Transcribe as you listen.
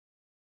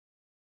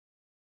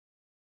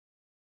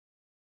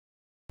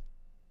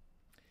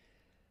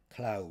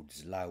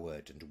Clouds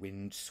lowered and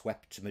wind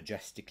swept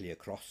majestically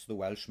across the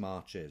Welsh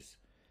marches.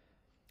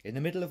 In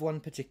the middle of one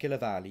particular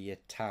valley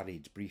it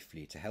tarried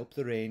briefly to help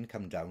the rain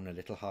come down a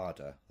little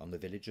harder on the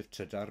village of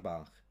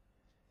Bach.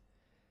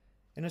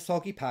 In a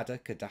soggy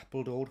paddock a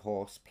dappled old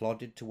horse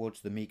plodded towards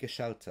the meagre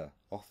shelter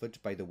offered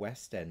by the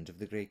west end of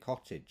the grey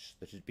cottage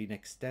that had been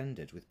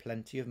extended with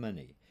plenty of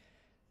money,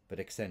 but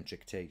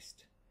eccentric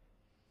taste.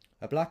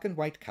 A black and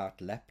white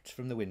cat leapt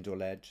from the window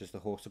ledge as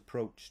the horse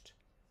approached.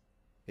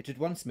 It had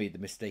once made the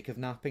mistake of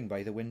napping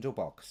by the window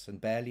box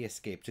and barely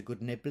escaped a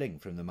good nibbling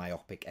from the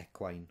myopic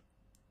equine.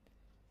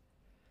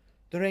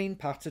 The rain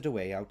pattered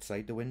away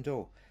outside the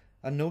window,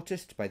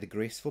 unnoticed by the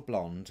graceful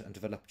blonde and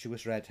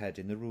voluptuous redhead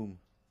in the room.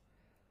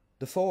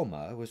 The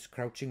former was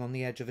crouching on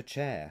the edge of a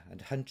chair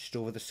and hunched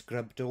over the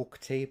scrubbed oak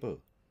table.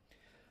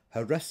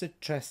 Her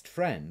russet-tressed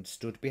friend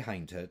stood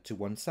behind her to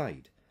one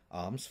side,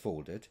 arms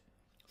folded,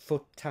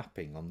 foot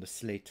tapping on the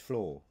slate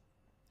floor.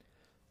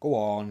 "Go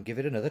on, give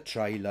it another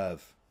try,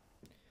 love."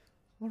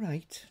 "All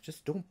right,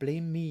 just don't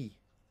blame me."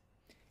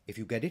 "If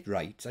you get it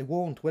right, I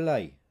won't, will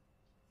I?"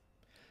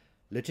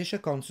 Letitia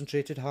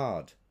concentrated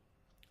hard.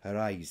 Her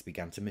eyes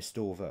began to mist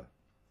over.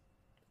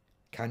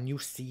 "Can you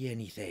see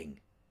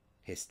anything?"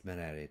 hissed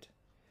Mererid.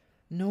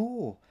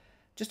 "No,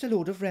 just a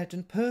load of red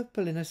and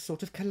purple in a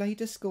sort of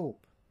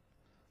kaleidoscope."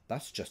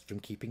 "That's just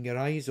from keeping your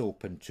eyes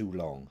open too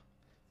long.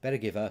 Better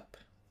give up."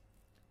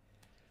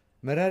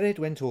 Mererid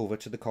went over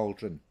to the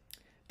cauldron,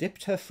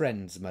 dipped her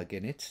friend's mug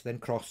in it, then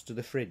crossed to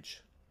the fridge.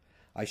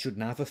 "I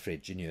shouldn't have a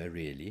fridge in here,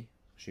 really,"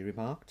 she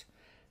remarked,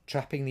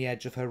 trapping the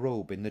edge of her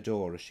robe in the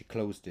door as she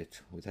closed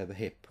it with her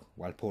hip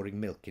while pouring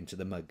milk into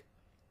the mug.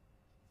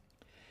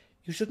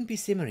 "You shouldn't be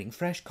simmering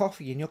fresh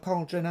coffee in your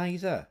cauldron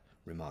either,"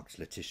 remarked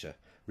Letitia,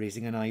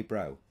 raising an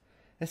eyebrow,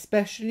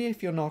 "especially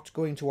if you're not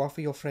going to offer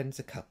your friends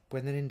a cup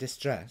when they're in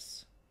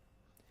distress."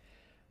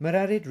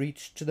 Mererid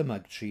reached to the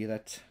mug tree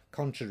that,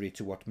 contrary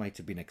to what might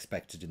have been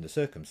expected in the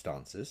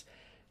circumstances,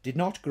 did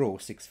not grow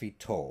 6 feet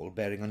tall,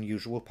 bearing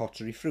unusual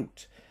pottery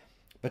fruit,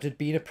 but had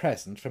been a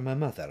present from her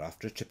mother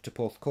after a trip to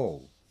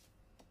Porthcawl.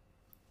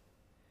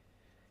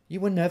 "You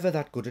were never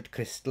that good at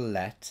crystal,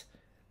 Let.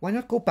 Why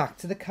not go back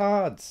to the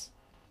cards?"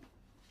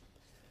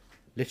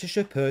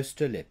 Letitia pursed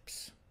her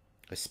lips,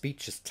 her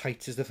speech as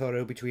tight as the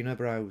furrow between her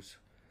brows.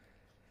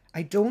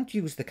 "I don't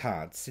use the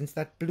cards since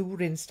that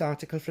blue-rinsed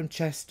article from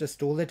Chester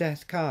stole the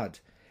death card.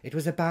 It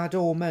was a bad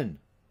omen."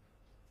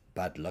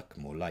 "Bad luck,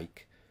 more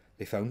like.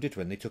 They found it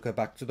when they took her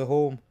back to the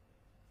home.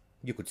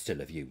 You could still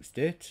have used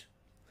it."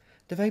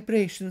 "The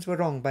vibrations were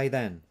wrong by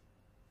then."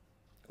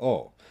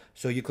 "Oh,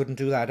 so you couldn't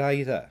do that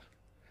either?"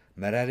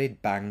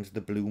 Mererid banged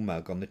the blue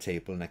mug on the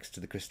table next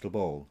to the crystal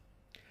ball.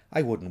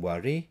 "I wouldn't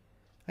worry.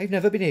 I've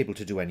never been able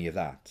to do any of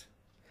that."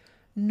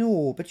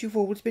 "No, but you've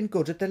always been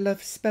good at the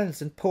love spells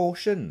and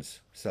potions,"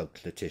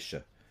 sulked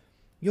Letitia.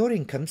 "Your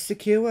income's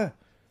secure."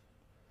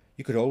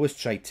 "You could always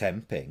try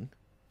temping,"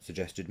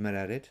 suggested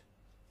Mererid.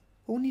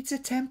 "Who needs a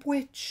temp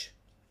witch?"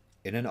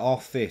 "In an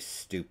office,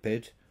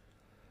 stupid."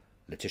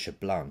 Letitia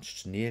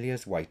blanched, nearly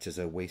as white as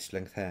her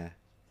waist-length hair.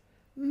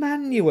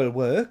 "Manual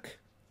work?"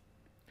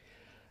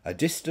 A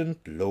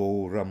distant,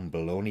 low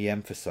rumble only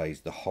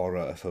emphasised the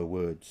horror of her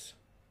words.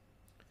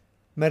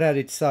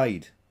 Mererid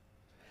sighed.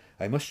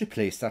 "I must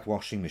replace that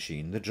washing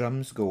machine. The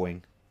drum's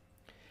going."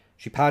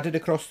 She padded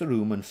across the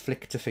room and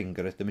flicked a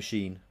finger at the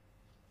machine.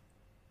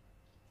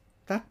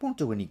 "That won't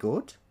do any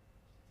good."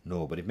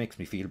 "No, but it makes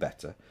me feel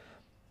better.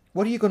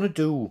 What are you going to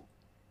do?"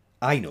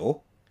 "I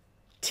know.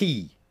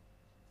 Tea."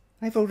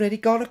 "I've already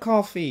got a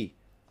coffee."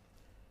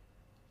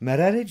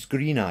 Mererid's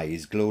green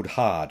eyes glowed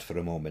hard for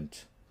a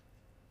moment.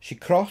 She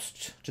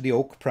crossed to the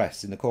oak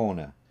press in the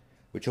corner,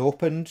 which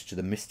opened to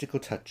the mystical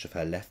touch of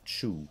her left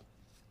shoe.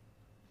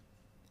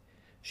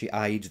 She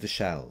eyed the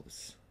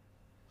shelves.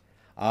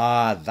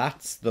 "Ah,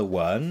 that's the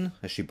one,"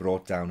 as she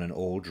brought down an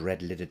old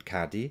red-lidded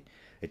caddy,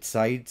 its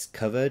sides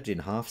covered in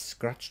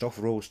half-scratched-off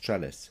rose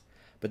trellis,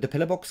 but the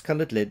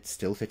pillar-box-coloured lid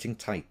still fitting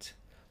tight.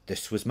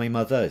 "This was my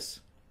mother's."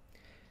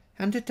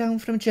 "Handed down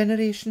from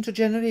generation to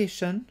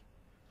generation?"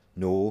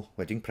 "No,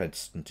 wedding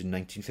present in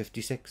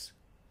 1956.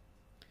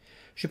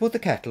 She put the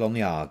kettle on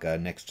the Aga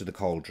next to the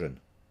cauldron.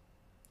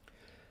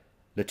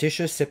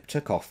 Letitia sipped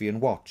her coffee and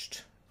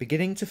watched,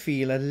 beginning to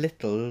feel a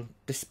little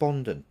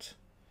despondent.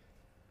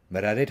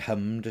 Mererid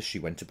hummed as she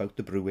went about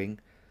the brewing,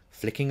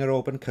 flicking her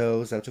auburn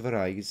curls out of her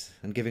eyes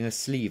and giving her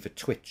sleeve a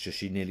twitch as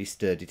she nearly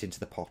stirred it into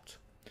the pot.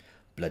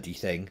 "Bloody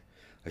thing.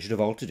 I should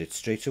have altered it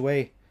straight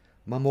away.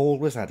 Mum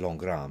always had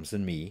longer arms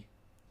than me."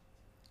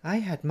 "I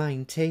had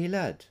mine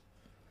tailored."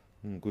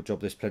 "Good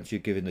job there's plenty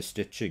of giving the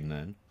stitching,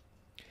 then."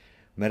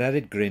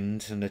 Mererid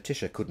grinned, and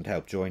Letitia couldn't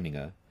help joining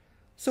her.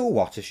 So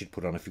what if she'd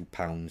put on a few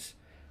pounds?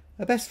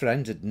 Her best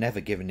friend had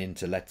never given in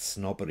to Let's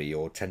snobbery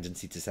or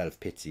tendency to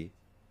self-pity.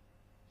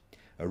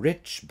 A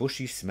rich,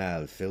 bushy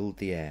smell filled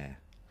the air.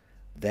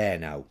 "There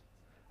now.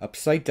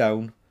 Upside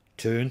down,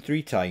 turn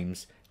 3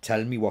 times,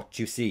 tell me what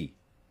you see."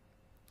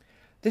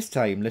 This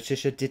time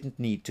Letitia didn't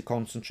need to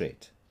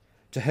concentrate.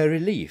 To her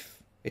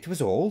relief, it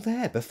was all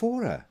there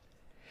before her.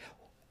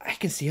 "I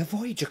can see a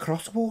voyage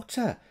across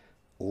water.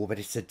 Oh, but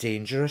it's a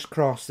dangerous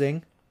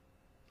crossing.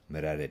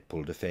 Mererid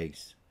pulled a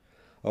face.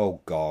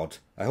 Oh, God,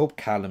 I hope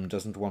Callum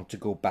doesn't want to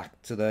go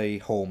back to the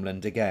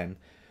homeland again.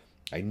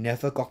 I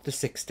never got the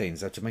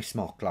 16s out of my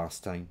smock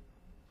last time.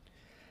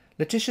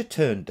 Letitia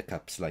turned the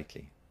cup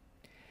slightly.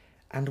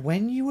 And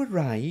when you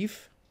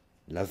arrive...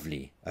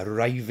 Lovely.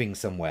 Arriving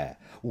somewhere.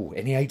 Oh,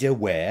 any idea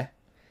where?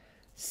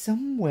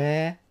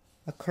 Somewhere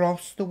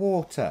across the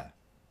water.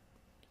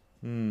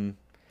 Getting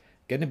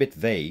a bit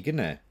vague, isn't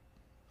it?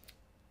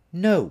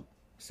 No,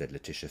 said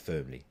Letitia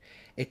firmly.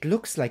 It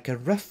looks like a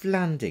rough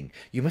landing.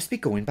 You must be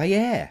going by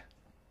air.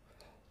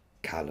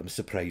 Callum's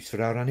surprised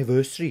for our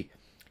anniversary.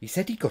 He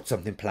said he'd got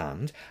something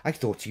planned. I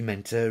thought he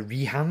meant a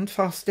re-hand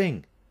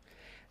fasting.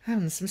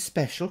 And some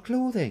special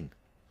clothing.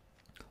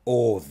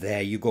 Oh,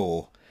 there you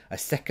go. A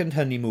second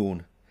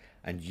honeymoon.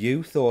 And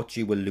you thought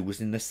you were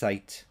losing the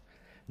sight.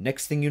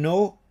 Next thing you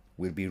know,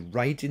 we'll be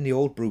riding the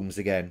old brooms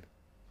again.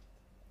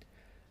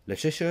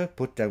 Letitia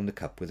put down the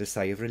cup with a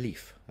sigh of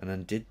relief and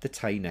undid the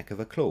tie neck of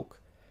her cloak,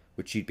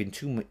 which she'd been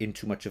in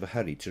too much of a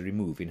hurry to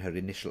remove in her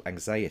initial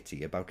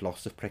anxiety about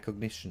loss of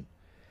precognition.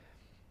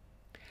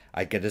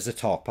 I'd get us a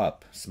top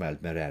up,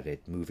 smiled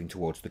Mererid, moving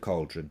towards the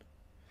cauldron.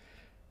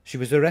 She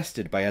was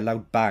arrested by a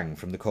loud bang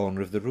from the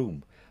corner of the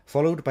room,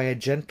 followed by a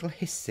gentle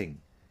hissing.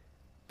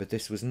 But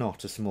this was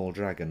not a small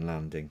dragon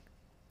landing.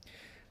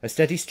 A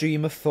steady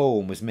stream of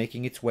foam was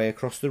making its way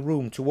across the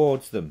room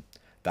towards them.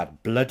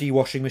 That bloody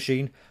washing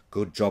machine!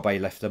 Good job I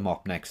left the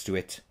mop next to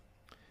it.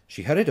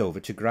 She hurried over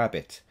to grab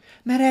it.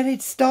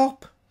 Mererid,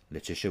 stop!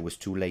 Letitia was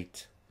too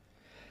late.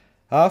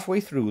 Halfway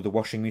through the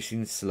washing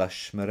machine's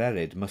slush,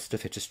 Mererid must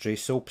have hit a stray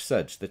soap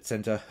suds that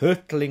sent her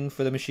hurtling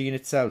for the machine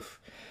itself.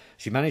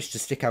 She managed to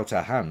stick out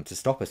her hand to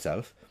stop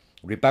herself,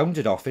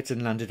 rebounded off it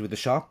and landed with a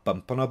sharp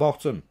bump on her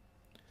bottom.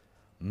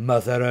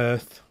 Mother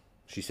Earth,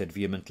 she said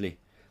vehemently.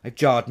 I've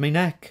jarred my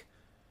neck.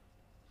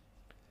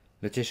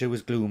 Letitia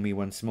was gloomy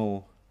once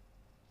more.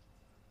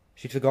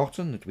 She'd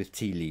forgotten that with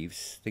tea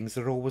leaves things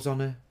are always on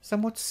a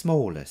somewhat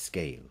smaller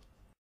scale.